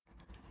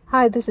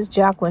Hi, this is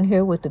Jacqueline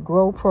here with the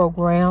Grow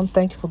Program.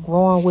 Thank you for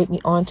growing with me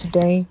on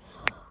today.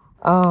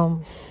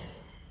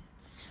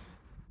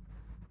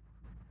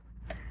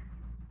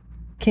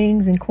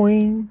 Kings and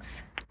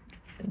queens,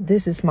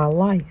 this is my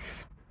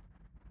life.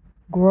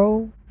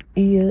 Grow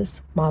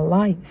is my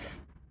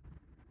life.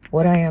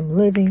 What I am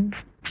living,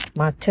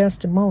 my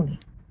testimony,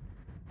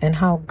 and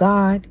how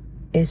God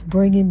is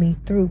bringing me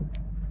through.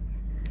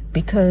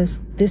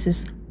 Because this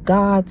is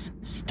God's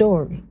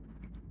story.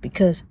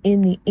 Because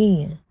in the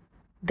end,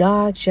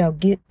 God shall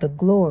get the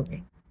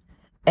glory.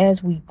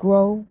 As we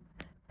grow,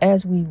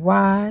 as we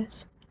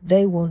rise,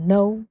 they will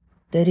know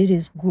that it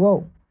is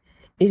grow.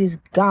 It is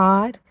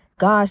God.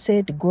 God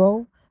said to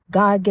grow.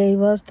 God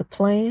gave us the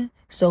plan.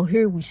 So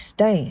here we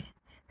stand.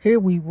 Here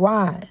we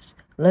rise.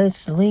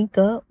 Let's link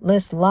up.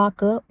 Let's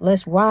lock up.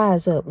 Let's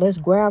rise up. Let's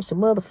grab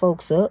some other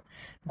folks up.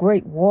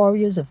 Great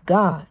warriors of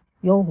God.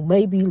 Who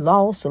may be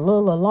lost a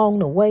little along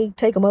the way.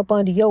 Take them up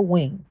under your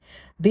wing.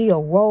 Be a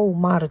role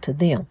model to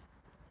them.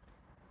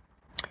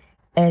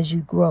 As you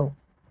grow,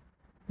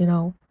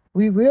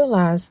 we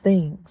realize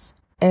things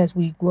as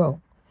we grow.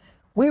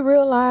 We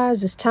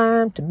realize it's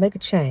time to make a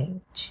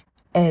change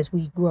as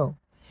we grow.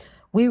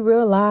 We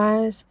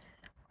realize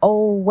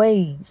old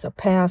ways are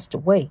passed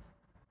away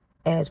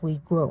as we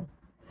grow.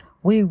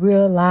 We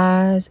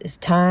realize it's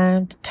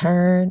time to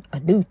turn a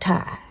new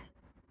tide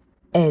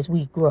as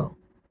we grow.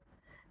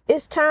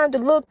 It's time to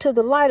look to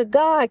the light of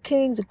God,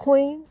 kings and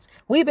queens.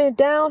 We've been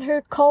down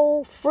here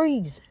cold,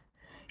 freezing.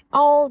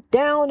 All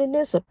down in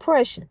this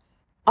oppression,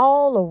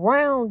 all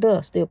around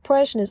us. The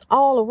oppression is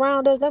all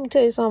around us. Let me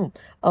tell you something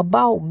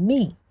about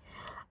me.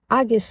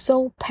 I get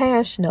so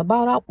passionate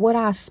about what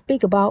I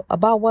speak about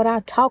what I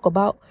talk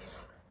about.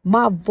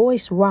 My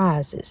voice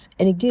rises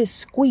and it gets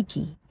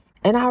squeaky.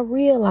 And I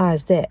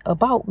realize that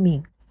about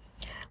me.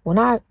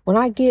 I'm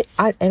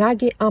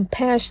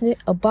passionate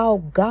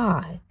about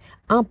God.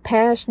 I'm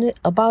passionate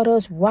about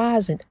us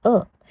rising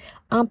up.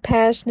 I'm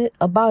passionate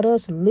about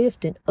us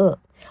lifting up.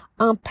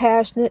 I'm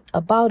passionate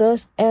about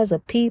us as a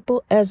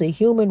people, as a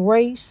human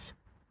race,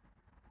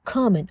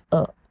 coming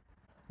up.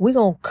 We're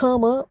going to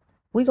come up.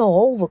 We're going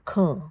to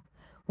overcome.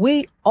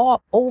 We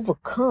are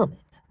overcoming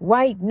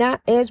right now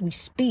as we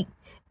speak,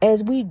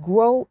 as we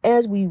grow,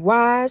 as we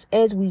rise,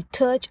 as we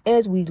touch,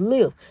 as we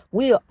live.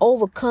 We are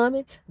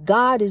overcoming.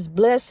 God is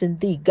blessing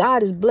thee.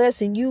 God is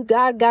blessing you.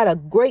 God got a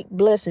great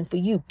blessing for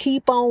you.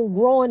 Keep on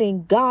growing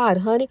in God,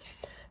 honey.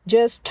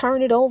 Just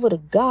turn it over to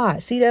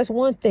God. See, that's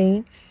one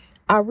thing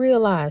I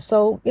realize.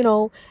 So,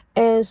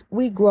 as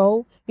we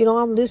grow,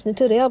 I'm listening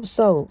to the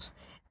episodes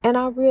and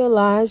I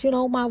realize,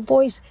 my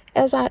voice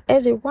as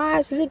it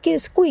rises, it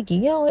gets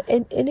squeaky,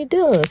 and it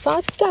does. So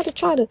I got to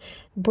try to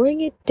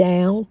bring it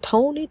down,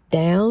 tone it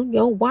down,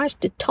 watch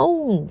the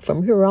tone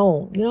from here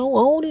on,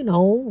 and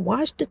on,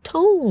 watch the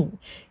tone,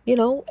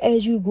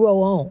 as you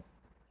grow on,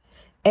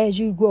 as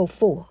you grow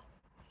forth,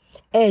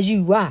 as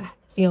you rise,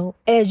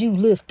 as you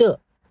lift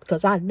up.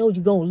 Because I know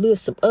you're going to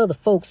lift some other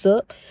folks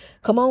up.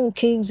 Come on,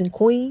 kings and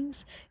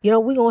queens. We're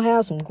going to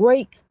have some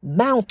great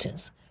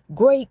mountains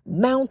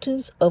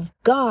of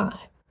God.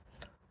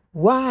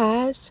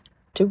 Rise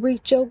to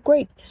reach your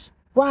greatness.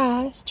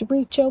 Rise to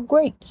reach your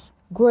greatness.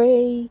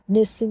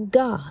 Greatness in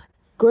God.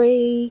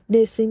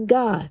 Greatness in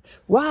God.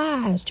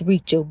 Rise to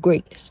reach your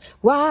greatness.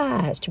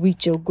 Rise to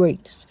reach your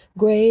greatness.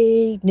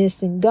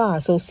 Greatness in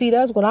God. So see,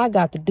 that's what I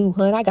got to do,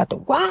 honey. I got to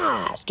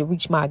rise to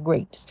reach my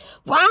greatness.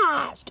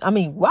 Rise. I'm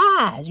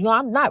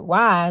not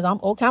rise.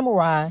 I'm a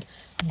rise.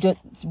 Just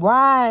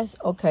rise.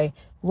 Okay.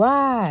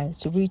 Rise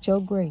to reach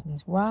your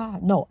greatness.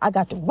 Rise. No, I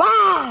got to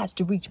rise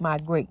to reach my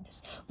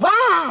greatness.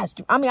 Rise.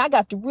 I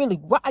got to really,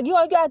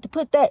 you got to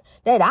put that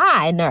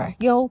I in there,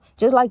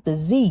 just like the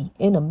Z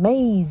in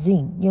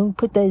amazing.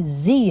 Put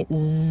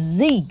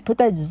that put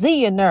that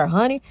Z in there,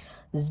 honey.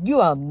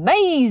 You're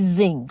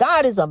amazing.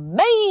 God is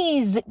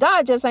amazing.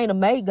 God just ain't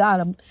amazing.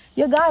 God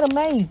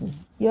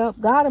amazing. Yep.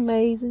 God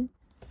amazing.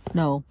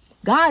 No.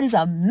 God is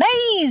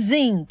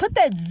amazing. Put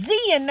that Z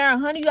in there,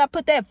 honey. You got to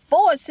put that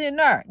force in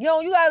there. You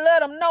got to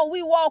let them know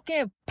we walk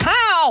in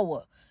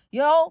power.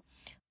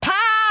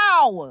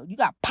 Power. You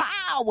got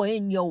power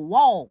in your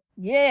walk.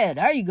 Yeah,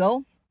 there you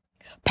go.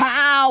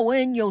 Power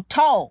in your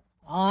talk.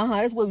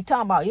 That's what we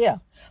talking about. Yeah.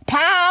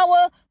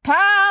 Power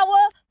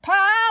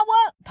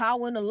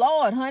in the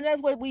Lord, honey.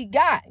 That's what we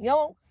got.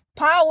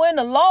 Power in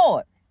the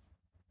Lord.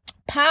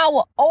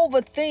 Power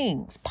over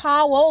things,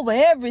 power over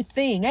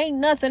everything. Ain't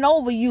nothing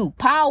over you.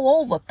 Power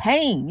over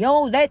pain.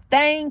 That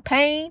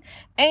pain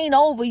ain't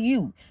over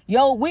you.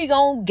 We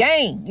gonna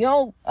gain.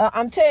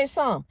 I'm telling you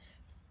something.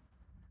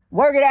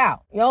 Work it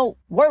out.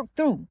 Work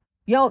through.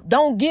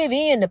 Don't give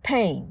in to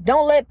pain.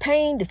 Don't let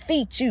pain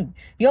defeat you.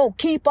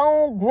 Keep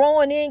on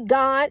growing in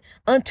God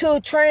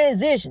until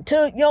transition.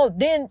 Till,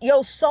 then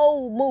your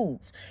soul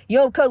moves.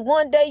 Cause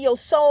one day your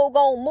soul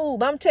gonna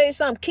move. I'm telling you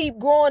something. Keep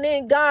growing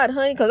in God,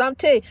 honey. Cause I'm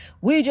telling you,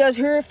 we just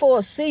here for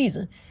a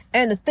season.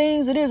 And the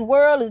things of this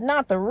world is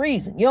not the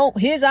reason.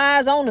 His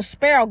eyes on the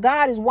sparrow.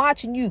 God is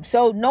watching you.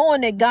 So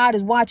knowing that God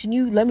is watching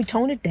you, let me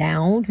tone it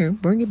down here,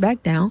 bring it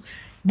back down.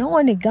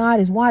 Knowing that God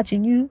is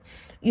watching you,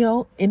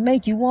 it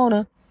make you want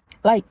to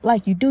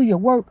like you do your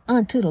work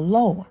unto the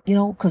Lord,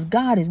 because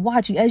God is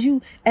watching as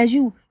you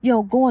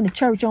going to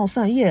church on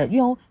Sunday.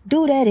 Yeah,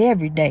 do that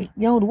every day.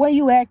 The way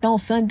you act on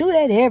Sunday, do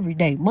that every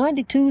day.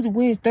 Monday, Tuesday,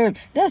 Wednesday,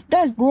 Thursday.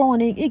 That's growing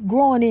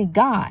in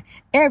God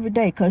every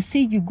day. Cause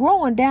see, you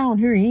growing down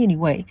here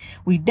anyway.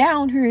 We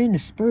down here in the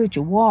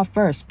spiritual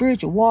warfare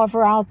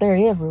out there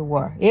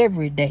everywhere,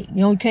 every day.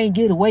 You can't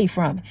get away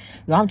from it.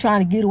 I'm trying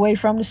to get away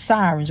from the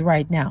sirens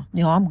right now.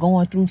 I'm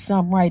going through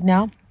something right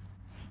now,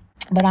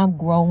 but I'm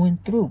growing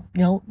through.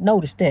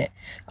 Notice that.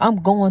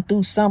 I'm going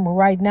through something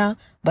right now,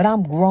 but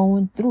I'm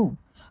growing through.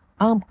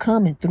 I'm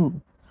coming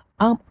through.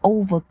 I'm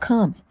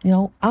overcoming.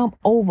 I'm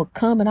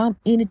overcoming. I'm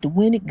in it to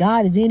win it.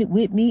 God is in it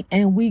with me,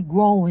 and we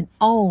growing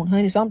on,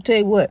 honey. So I'm tell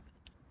you what.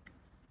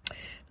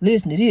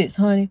 Listen to this,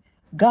 honey.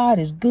 God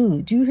is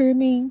good. You hear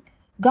me?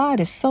 God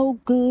is so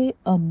good,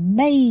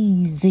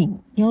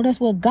 amazing. That's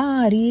what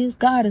God is.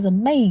 God is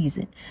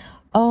amazing.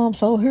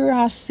 So here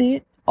I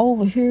sit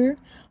over here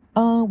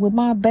with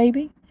my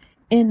baby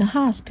in the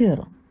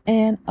hospital,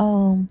 and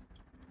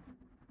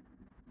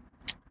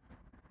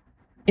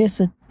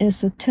it's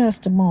a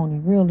testimony,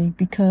 really,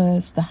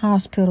 because the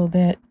hospital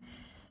that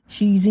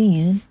she's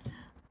in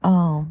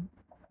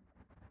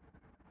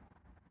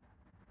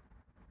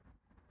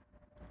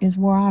is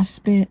where I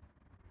spent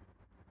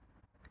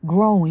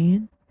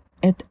growing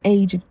at the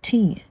age of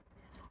 10.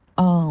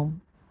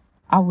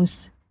 I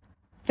was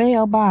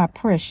fell by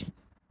oppression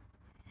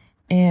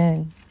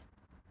and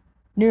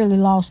nearly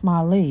lost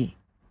my leg.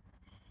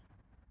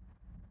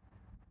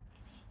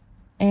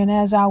 And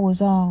as I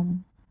was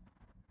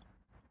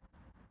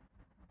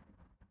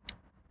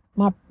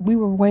we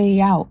were way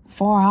out,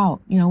 far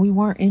out. We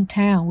weren't in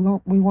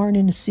town. We weren't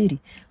in the city.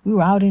 We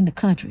were out in the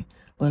country.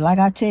 But like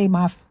I tell you,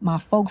 my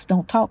folks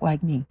don't talk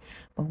like me.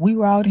 But we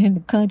were out in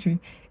the country,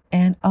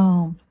 and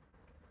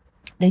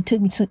they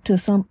took me to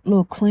some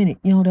little clinic,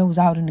 that was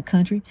out in the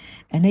country,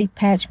 and they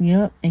patched me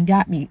up and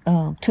got me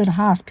to the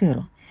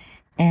hospital.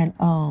 And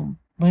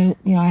but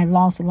I had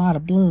lost a lot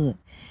of blood,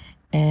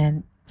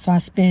 and so I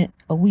spent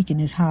a week in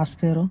this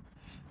hospital,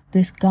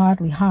 this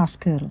godly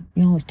hospital.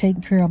 Was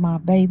taking care of my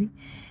baby,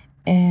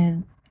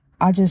 and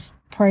I just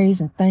praise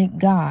and thank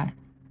God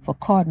for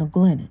Cardinal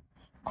Glennon.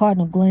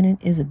 Cardinal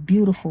Glennon is a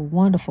beautiful,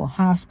 wonderful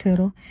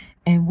hospital,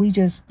 and we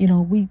just,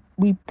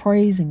 we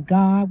praising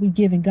God, we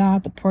giving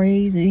God the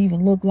praise. It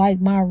even looked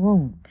like my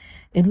room.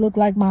 It looked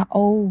like my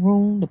old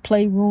room. The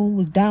playroom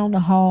was down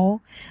the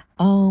hall.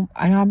 And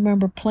I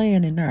remember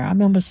playing in there. I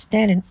remember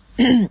standing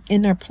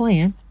in there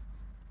playing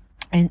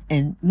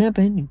and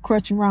limping and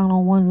crutching around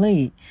on one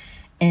leg.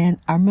 And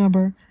I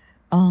remember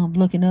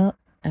looking up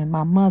and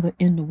my mother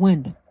in the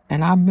window.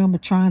 And I remember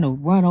trying to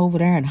run over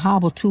there and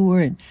hobble to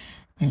her. And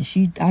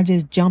I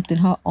just jumped in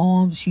her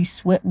arms. She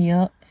swept me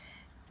up,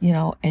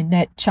 and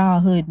that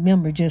childhood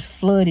memory just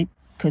flooded,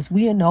 because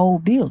we in the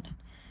old building.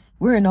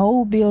 We're in the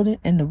old building,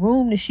 and the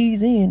room that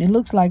she's in, it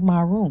looks like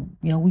my room.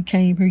 We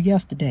came here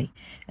yesterday.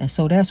 And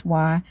so that's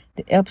why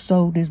the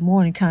episode this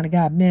morning kind of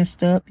got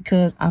messed up,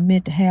 because I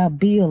meant to have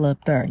Bill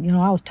up there.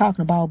 I was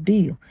talking about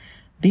Bill.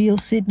 Bill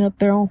sitting up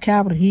there on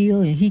Capitol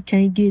Hill, and he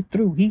can't get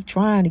through. He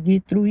trying to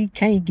get through. He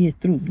can't get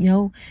through,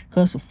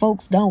 because the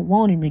folks don't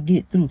want him to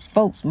get through.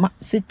 Folks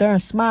sit there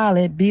and smile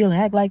at Bill and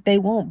act like they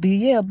won't Bill.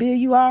 Yeah, Bill,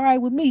 you all right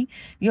with me.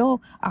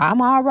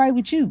 I'm all right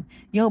with you.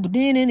 But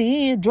then in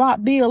the end,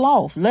 dropped Bill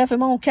off, left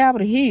him on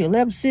Capitol Hill,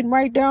 left him sitting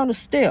right there on the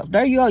steps.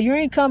 There you are. You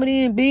ain't coming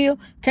in, Bill.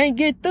 Can't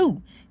get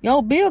through.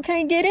 Bill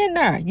can't get in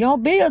there.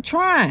 Bill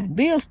trying.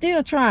 Bill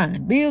still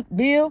trying. Bill,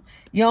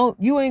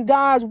 you in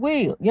God's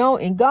will.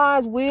 In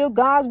God's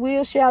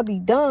will shall be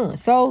done.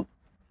 So,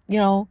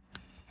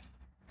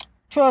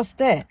 trust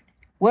that.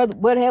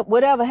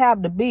 Whatever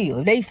happened to Bill,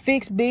 if they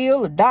fix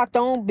Bill, or doctor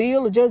on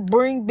Bill, or just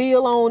bring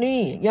Bill on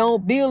in.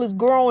 Bill is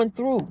growing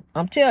through.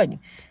 I'm telling you,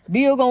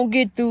 Bill gonna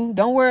get through.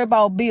 Don't worry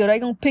about Bill. They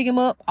gonna pick him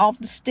up off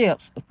the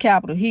steps of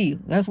Capitol Hill.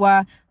 That's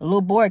why a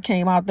little boy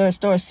came out there and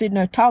started sitting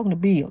there talking to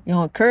Bill.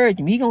 Encourage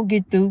him. He gonna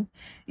get through.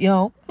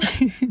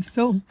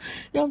 So,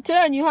 I'm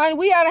telling you, honey,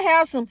 we gotta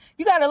have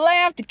you gotta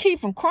laugh to keep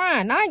from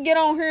crying. I ain't get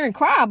on here and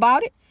cry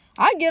about it.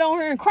 I get on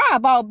here and cry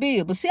about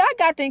Bill. But see, I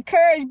got to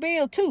encourage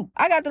Bill too.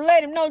 I got to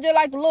let him know, just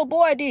like the little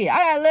boy did. I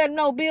got to let him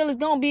know Bill is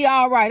going to be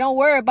all right. Don't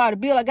worry about it,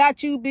 Bill. I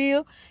got you,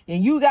 Bill,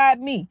 and you got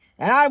me.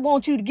 And I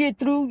want you to get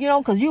through,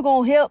 because you're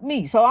going to help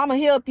me. So I'm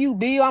going to help you,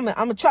 Bill. I'm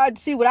going to try to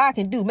see what I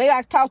can do. Maybe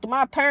I can talk to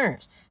my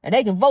parents and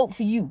they can vote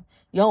for you,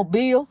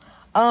 Bill.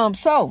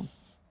 So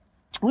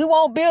we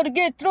want Bill to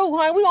get through,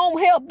 honey. We gonna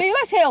help Bill.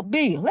 Let's help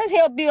Bill.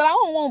 I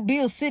don't want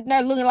Bill sitting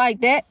there looking like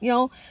that.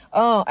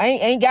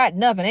 Ain't got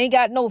nothing. Ain't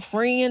got no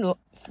friend.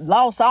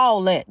 Lost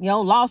all that.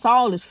 Lost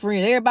all his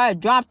friends. Everybody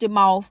dropped him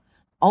off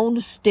on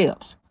the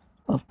steps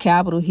of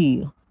Capitol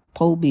Hill.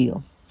 Poor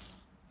Bill.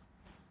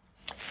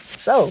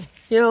 So,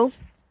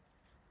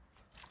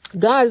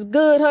 God is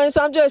good, honey.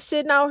 So I'm just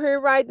sitting out here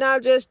right now,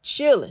 just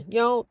chilling.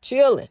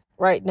 Chilling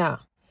right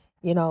now.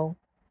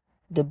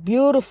 The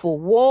beautiful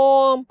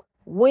warm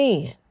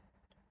wind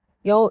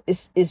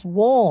It's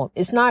warm.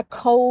 It's not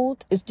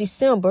cold. It's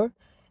December.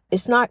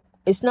 It's not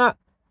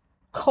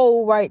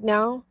cold right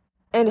now,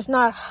 and it's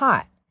not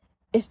hot.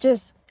 It's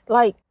just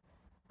like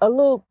a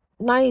little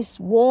nice,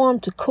 warm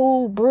to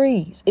cool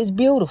breeze. It's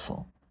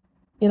beautiful,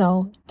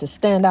 to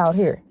stand out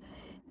here.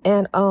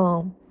 And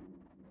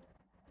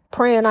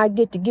praying I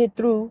get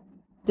through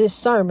this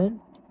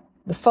sermon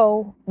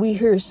before we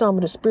hear some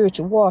of the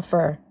spiritual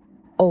warfare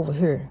over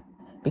here,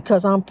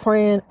 because I'm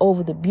praying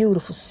over the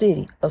beautiful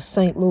city of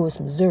St. Louis,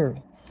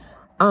 Missouri.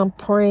 I'm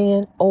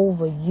praying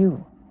over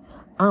you.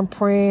 I'm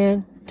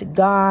praying to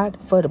God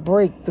for the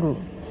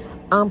breakthrough.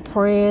 I'm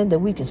praying that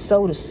we can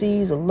sow the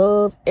seeds of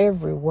love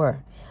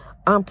everywhere.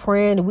 I'm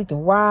praying that we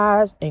can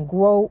rise and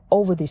grow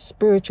over this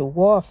spiritual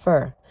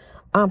warfare.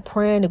 I'm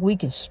praying that we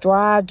can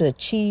strive to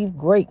achieve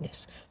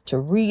greatness, to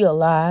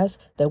realize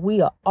that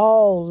we are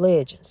all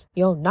legends.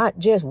 Not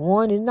just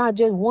one. It's not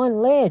just one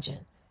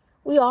legend.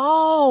 We are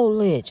all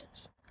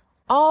legends.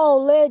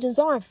 All legends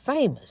aren't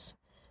famous.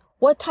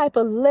 What type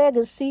of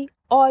legacy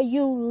are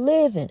you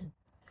living?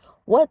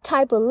 What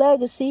type of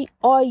legacy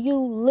are you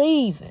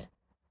leaving?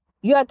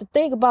 You have to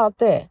think about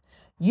that.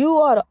 You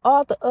are the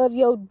author of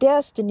your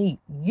destiny.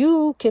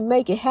 You can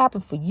make it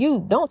happen for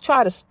you. Don't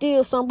try to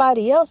steal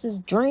somebody else's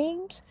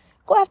dreams.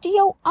 Go after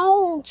your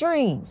own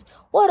dreams.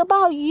 What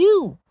about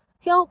you?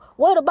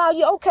 What about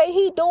you? Okay,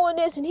 he doing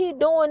this and he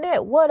doing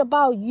that. What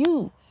about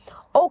you?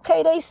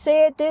 Okay, they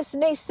said this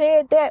and they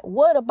said that.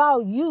 What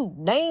about you?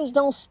 Names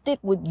don't stick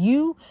with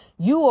you.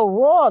 You are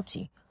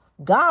royalty.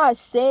 God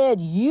said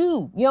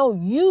you.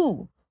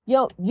 You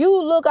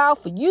look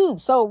out for you.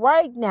 So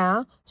right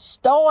now,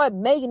 start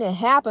making it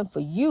happen for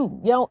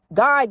you.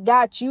 God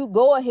got you.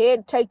 Go ahead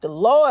and take the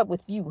Lord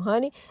with you,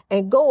 honey,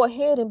 and go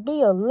ahead and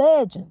be a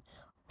legend.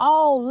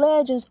 All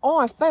legends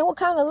aren't famous. What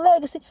kind of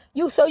legacy?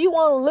 So you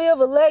want to live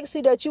a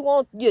legacy that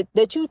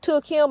you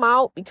took him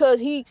out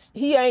because he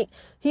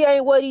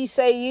ain't what he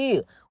say he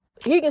is.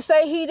 He can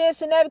say he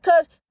this and that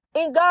because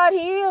in God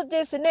he is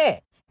this and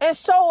that. And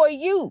so are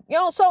you.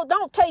 So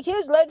don't take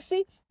his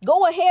legacy.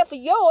 Go ahead for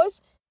yours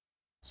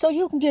so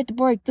you can get the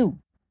breakthrough.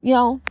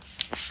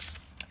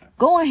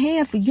 Go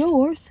ahead for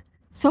yours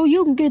so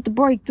you can get the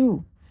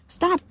breakthrough.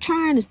 Stop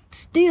trying to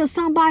steal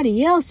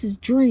somebody else's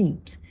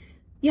dreams.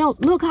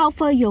 Look out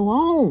for your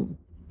own.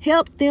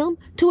 Help them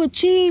to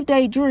achieve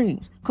their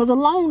dreams. Because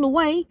along the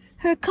way,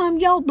 here come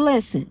your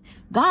blessing.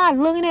 God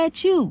looking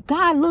at you.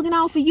 God looking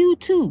out for you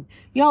too.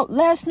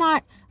 Let's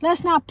not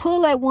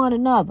pull at one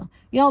another.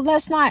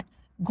 Let's not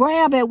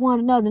grab at one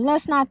another.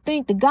 Let's not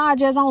think that God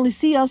just only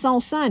see us on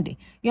Sunday.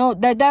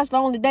 That's the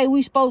only day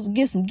we supposed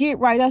to get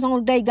right. That's the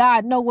only day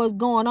God know what's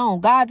going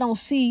on. God don't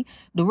see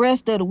the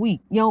rest of the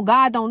week.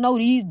 God don't know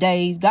these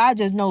days. God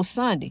just knows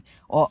Sunday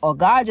or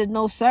God just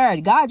knows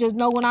Saturday. God just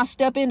know when I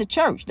step into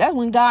church. That's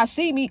when God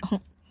see me.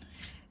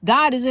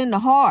 God is in the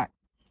heart.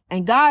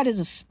 And God is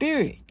a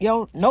spirit.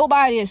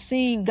 Nobody has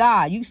seen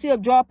God. You can see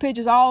up draw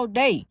pictures all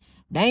day.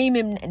 Name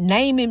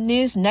him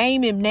this,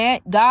 name him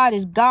that. God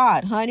is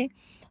God, honey.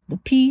 The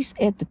piece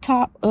at the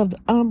top of the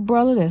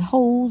umbrella that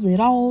holds it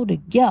all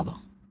together.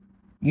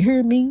 You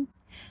hear me?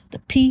 The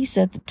piece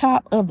at the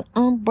top of the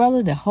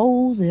umbrella that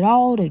holds it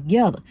all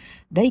together.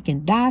 They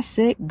can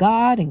dissect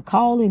God and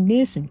call him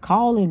this and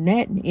call him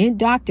that and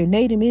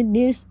indoctrinate him in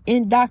this,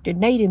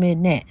 indoctrinate him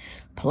in that.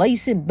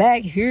 Place him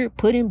back here,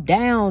 put him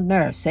down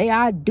there. Say,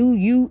 I do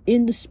you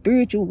in the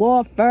spiritual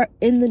warfare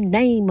in the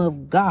name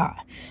of God.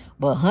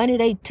 But honey,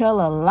 they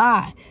tell a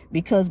lie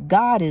because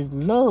God is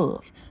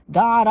love.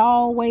 God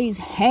always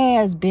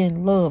has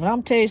been love. And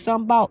I'm telling you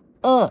something about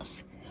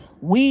us.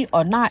 We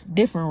are not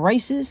different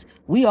races.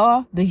 We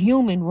are the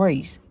human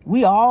race.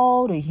 We are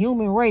all the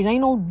human race.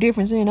 Ain't no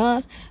difference in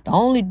us. The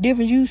only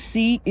difference you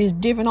see is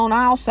different on the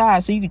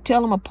outside, so you can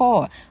tell them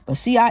apart. But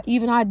see,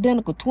 even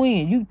identical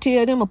twins, you can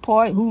tell them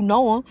apart who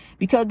know them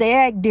because they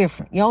act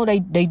different.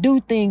 They do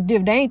things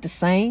different. They ain't the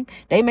same.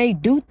 They may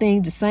do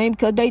things the same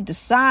because they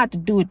decide to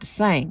do it the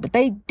same. But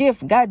they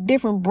different, got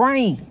different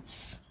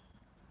brains.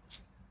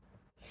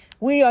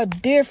 We are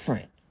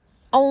different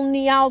on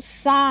the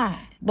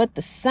outside, but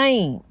the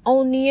same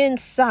on the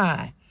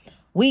inside.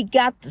 We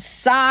got the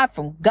side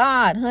from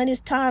God, honey. It's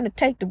time to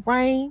take the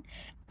reign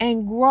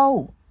and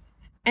grow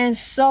and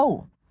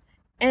sow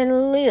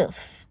and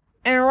lift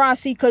and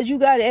rise. See, because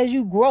as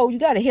you grow, you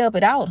got to help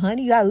it out,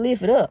 honey. You got to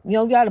lift it up.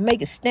 You got to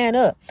make it stand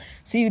up.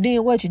 See,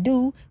 then what you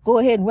do, go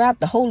ahead and wrap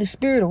the Holy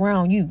Spirit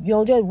around you.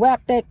 Just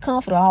wrap that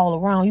comforter all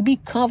around you. Be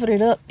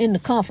comforted up in the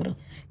comforter.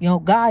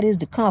 God is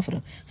the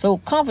comforter. So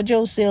comfort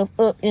yourself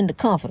up in the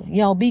comforter.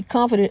 Be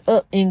comforted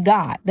up in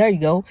God. There you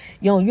go.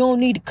 You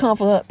don't need to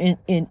comfort up in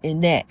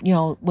that,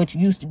 what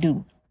you used to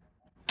do.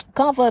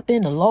 Comfort up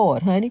in the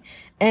Lord, honey.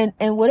 And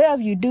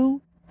whatever you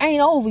do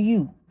ain't over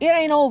you. It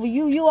ain't over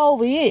you. You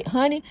over it,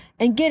 honey.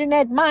 and get in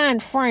that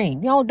mind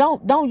frame.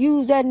 Don't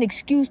use that an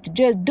excuse to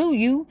just do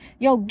you.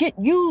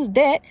 Use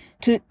that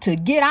to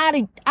get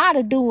out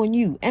of doing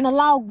you and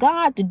allow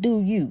God to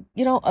do you.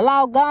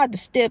 Allow God to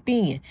step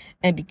in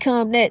and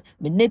become that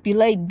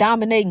manipulating,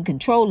 dominating,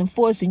 controlling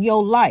force in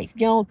your life,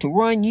 to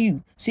run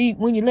you. See,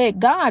 when you let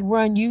God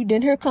run you,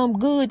 then here come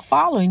good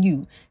following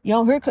you.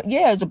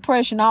 There's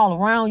oppression all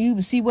around you,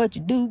 but see what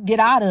you do, get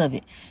out of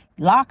it.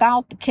 Lock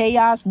out the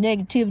chaos,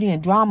 negativity,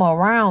 and drama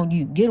around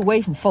you. Get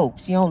away from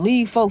folks.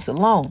 Leave folks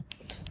alone.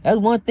 That's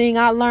one thing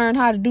I learned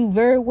how to do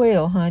very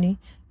well, honey,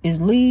 is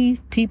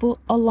leave people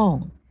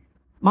alone.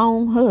 My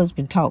own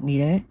husband taught me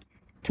that,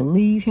 to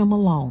leave him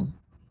alone.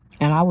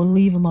 And I would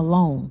leave him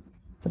alone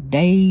for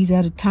days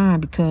at a time,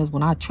 because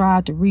when I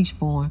tried to reach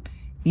for him,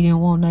 he didn't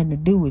want nothing to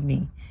do with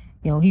me.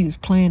 He was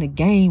playing a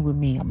game with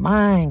me, a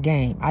mind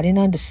game. I didn't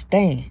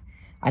understand.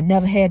 I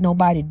never had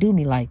nobody do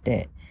me like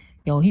that.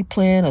 He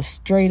playing a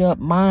straight up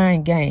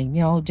mind game,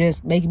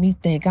 just making me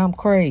think I'm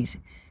crazy,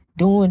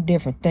 doing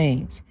different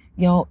things.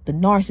 The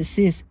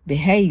narcissist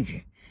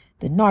behavior,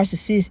 the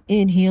narcissist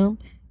in him,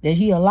 that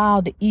he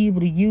allowed the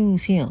evil to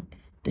use him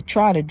to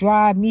try to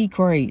drive me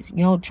crazy,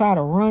 try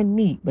to run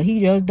me, but he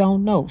just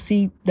don't know.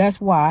 See,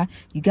 that's why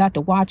you got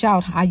to watch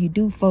out how you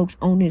do folks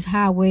on this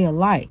highway of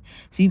life.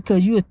 See,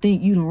 because you would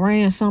think you done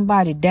ran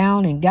somebody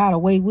down and got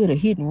away with a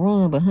hit and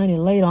run, but honey,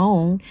 later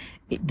on,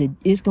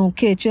 it's going to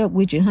catch up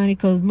with you, honey,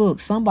 because look,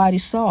 somebody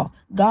saw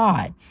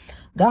God.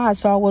 God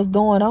saw what's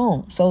going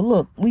on. So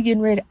look, we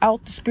getting ready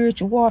out the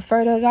spiritual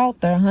warfare that's out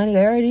there, honey.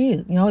 There it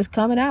is. It's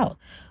coming out.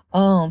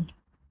 And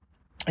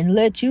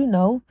let you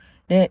know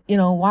that,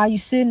 while you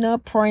sitting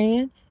up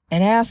praying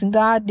and asking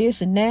God this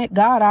and that,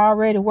 God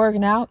already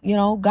working out,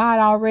 God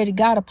already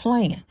got a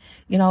plan,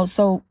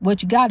 so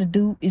what you got to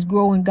do is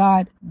grow in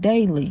God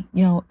daily,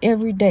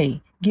 every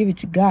day. Give it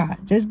to God.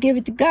 Just give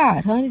it to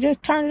God, honey.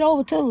 Just turn it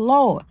over to the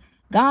Lord.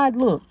 God,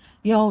 look,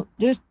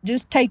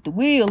 just take the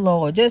wheel,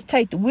 Lord. Just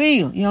take the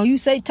wheel. You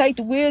say take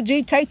the wheel,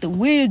 take the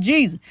wheel,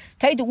 Jesus.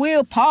 Take the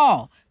wheel,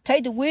 Paul.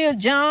 Take the wheel,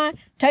 John.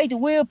 Take the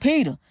wheel,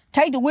 Peter.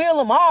 Take the wheel,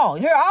 them all.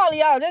 Here, all of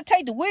y'all, just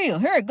take the wheel.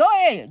 Here, go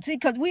ahead. See,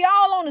 because we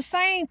all on the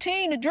same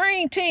team, the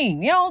dream team.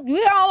 We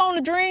all on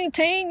the dream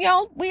team.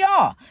 We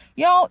are.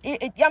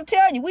 I'm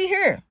telling you, we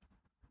here.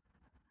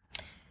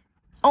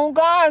 On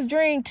God's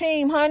dream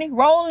team, honey,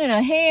 rolling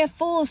a head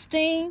full of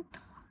steam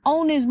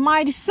on this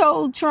mighty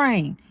soul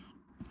train.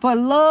 For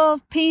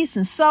love, peace,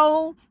 and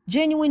soul,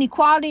 genuine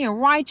equality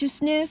and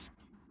righteousness,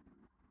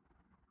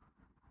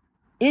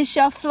 it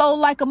shall flow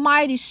like a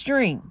mighty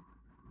stream.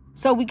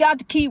 So we got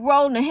to keep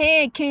rolling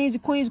ahead, kings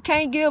and queens. We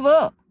can't give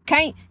up.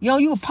 You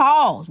can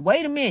pause.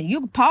 Wait a minute.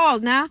 You can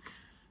pause now.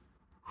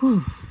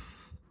 Whew.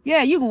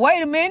 Yeah, you can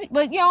wait a minute,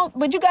 but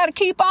you got to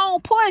keep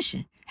on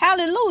pushing.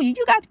 Hallelujah.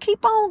 You got to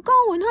keep on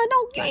going.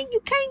 Huh?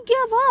 You can't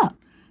give up.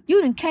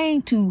 You done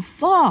came too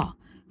far.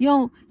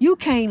 You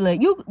can't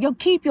let you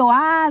keep your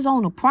eyes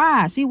on the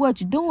prize. See, what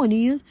you're doing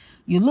is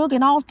you're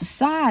looking off the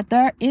side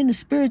there in the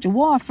spiritual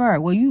warfare.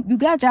 Well, you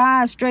got your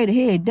eyes straight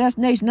ahead,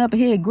 destination up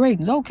ahead,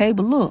 greatness. Okay,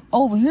 but look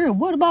over here.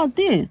 What about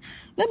this?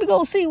 Let me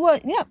go see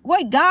what. Yeah,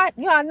 wait, God.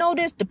 I know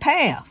this the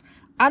path.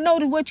 I know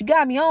this what you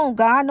got me on,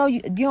 God. I know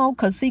you.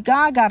 Cause see,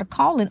 God got a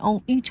calling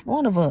on each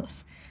one of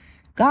us.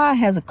 God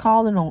has a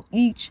calling on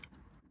each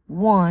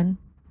one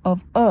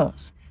of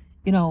us.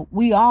 We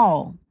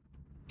all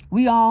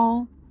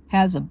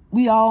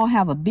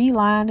have a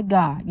beeline to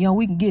God.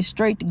 We can get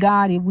straight to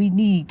God if we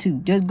need to.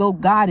 Just go.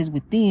 God is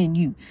within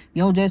you.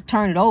 Just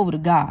turn it over to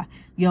God.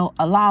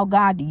 Allow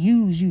God to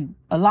use you.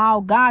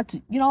 Allow God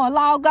to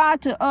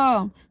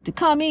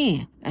come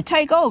in and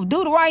take over.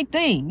 Do the right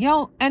thing.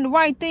 And the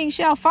right thing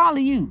shall follow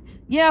you.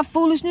 Yeah,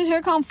 foolishness.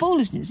 Here come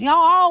foolishness.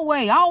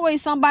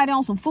 Always somebody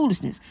on some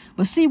foolishness.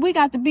 But see, we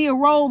got to be a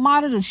role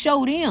model to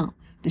show them.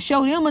 To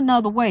show them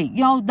another way.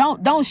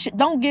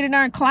 Don't get in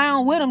there and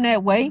clown with them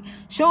that way.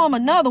 Show them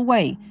another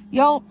way.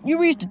 You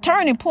reached a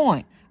turning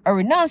point, a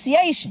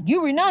renunciation.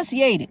 You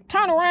renunciated.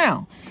 Turn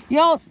around.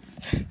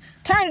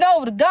 Turn it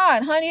over to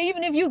God, honey.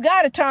 Even if you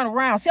got to turn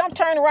around. See, I'm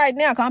turning right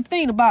now because I'm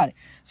thinking about it.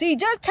 See,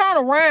 just turn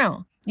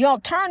around.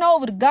 Turn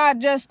over to God.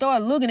 Just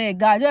start looking at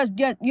God.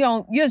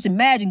 Just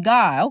imagine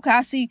God. Okay,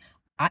 I see.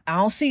 I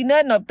don't see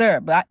nothing up there,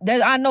 but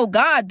I know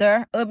God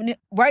there,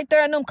 right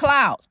there in them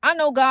clouds. I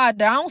know God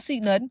there. I don't see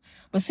nothing.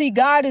 But see,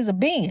 God is a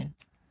being,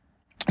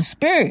 a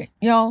spirit,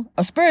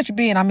 a spiritual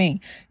being. I mean,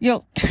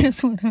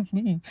 that's what I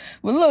mean.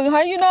 But look, huh,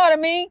 you know what I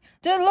mean?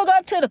 Just look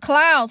up to the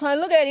clouds, huh?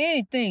 Look at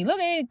anything. Look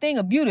at anything,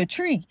 a beautiful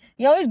tree.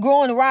 It's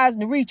growing to rise and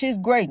to reach its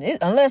greatness.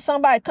 Unless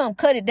somebody come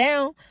cut it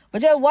down.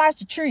 But just watch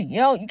the tree.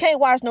 You can't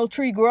watch no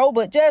tree grow,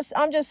 but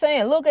I'm just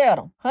saying, look at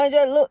them. Huh?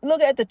 Just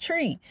look at the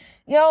tree.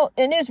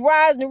 And it's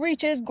rising to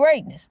reach its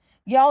greatness.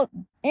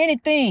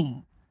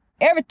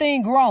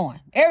 Everything growing,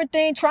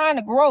 everything trying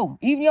to grow,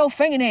 even your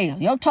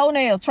fingernails, your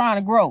toenails trying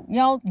to grow,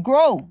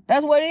 grow.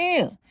 That's what it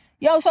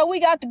is. So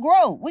we got to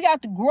grow. We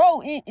got to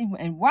grow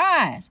and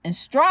rise and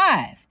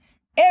strive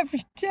every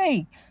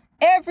day.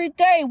 Every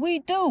day we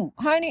do,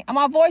 honey.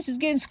 My voice is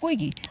getting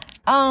squeaky.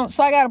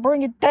 So I got to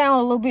bring it down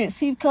a little bit.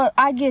 See, because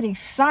I get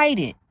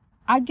excited.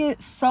 I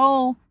get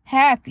so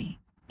happy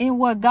in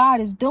what God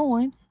is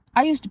doing.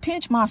 I used to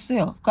pinch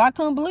myself because I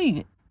couldn't believe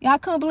it. Yeah, I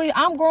couldn't believe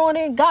I'm growing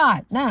in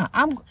God. Now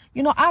I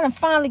done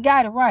finally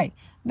got it right.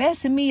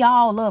 Messing me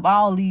all up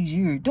all these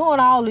years, doing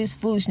all this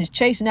foolishness,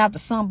 chasing after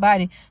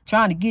somebody,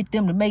 trying to get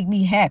them to make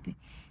me happy.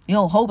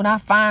 Hoping I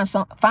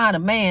find a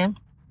man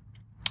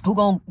who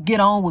gonna get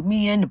on with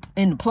me in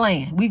the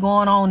plan. We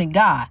going on in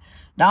God.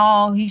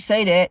 No, he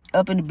say that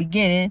up in the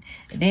beginning,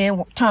 and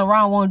then turn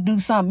around and want to do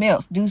something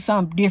else, do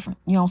something different,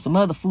 some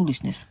other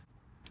foolishness.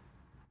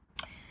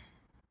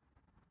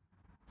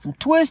 Some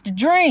twisted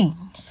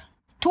dreams.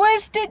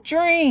 Twisted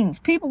dreams.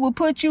 People will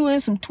put you in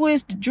some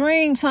twisted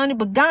dreams, honey,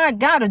 but God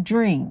got a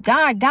dream.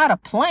 God got a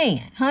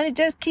plan. Honey,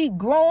 just keep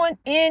growing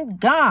in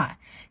God.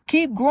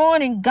 Keep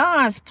growing in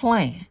God's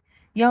plan.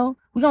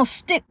 We're going to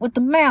stick with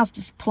the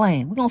master's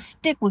plan. We're going to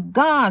stick with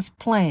God's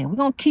plan. We're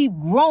going to keep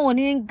growing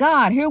in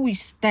God. Here we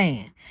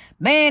stand.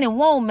 Man and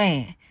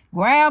woman,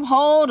 grab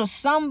hold of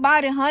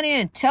somebody, honey,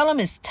 and tell them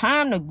it's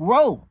time to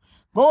grow.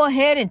 Go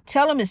ahead and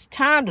tell them it's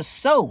time to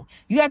sow.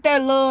 You got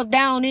that love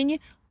down in you?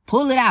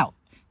 Pull it out.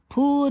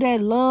 Pull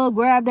that love,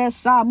 grab that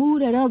side,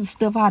 move that other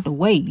stuff out the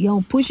way. You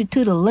don't push it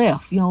to the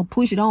left. You don't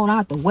push it on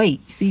out the way.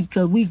 See,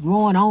 because we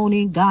growing on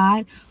in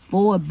God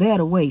for a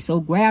better way. So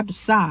grab the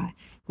side,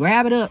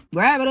 grab it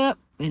up,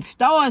 and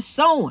start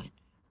sowing.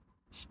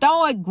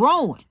 Start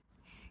growing.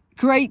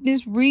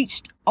 Greatness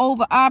reached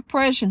over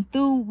oppression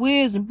through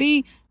wisdom.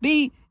 Be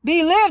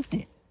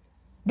lifted.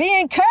 Be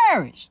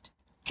encouraged.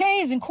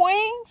 Kings and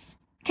queens,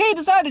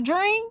 keepers of the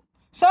dream.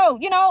 So,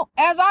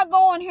 as I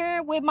go in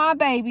here with my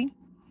baby,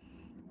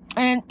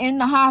 and in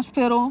the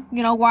hospital,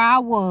 where I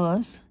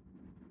was,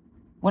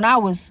 when I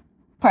was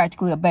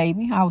practically a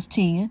baby, I was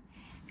 10.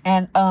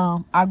 And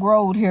I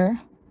growed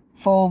here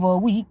for over a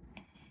week.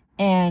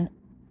 And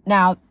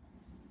now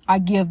I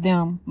give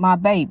them my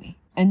baby.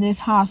 And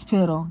this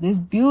hospital, this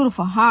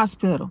beautiful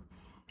hospital,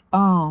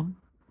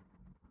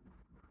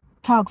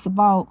 talks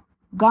about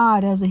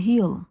God as a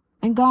healer.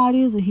 And God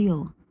is a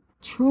healer.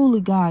 Truly,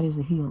 God is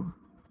a healer.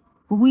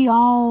 But we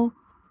all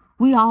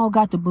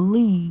got to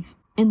believe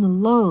in the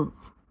love.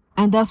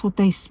 And that's what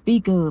they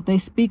speak of. They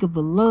speak of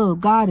the love.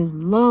 God is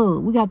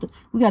love. We got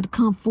to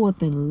come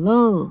forth in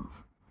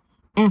love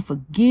and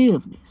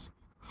forgiveness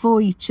for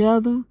each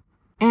other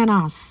and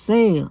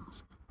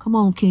ourselves. Come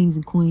on, kings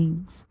and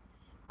queens.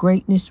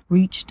 Greatness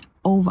reached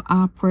over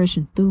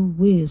oppression through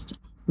wisdom.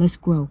 Let's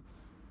grow.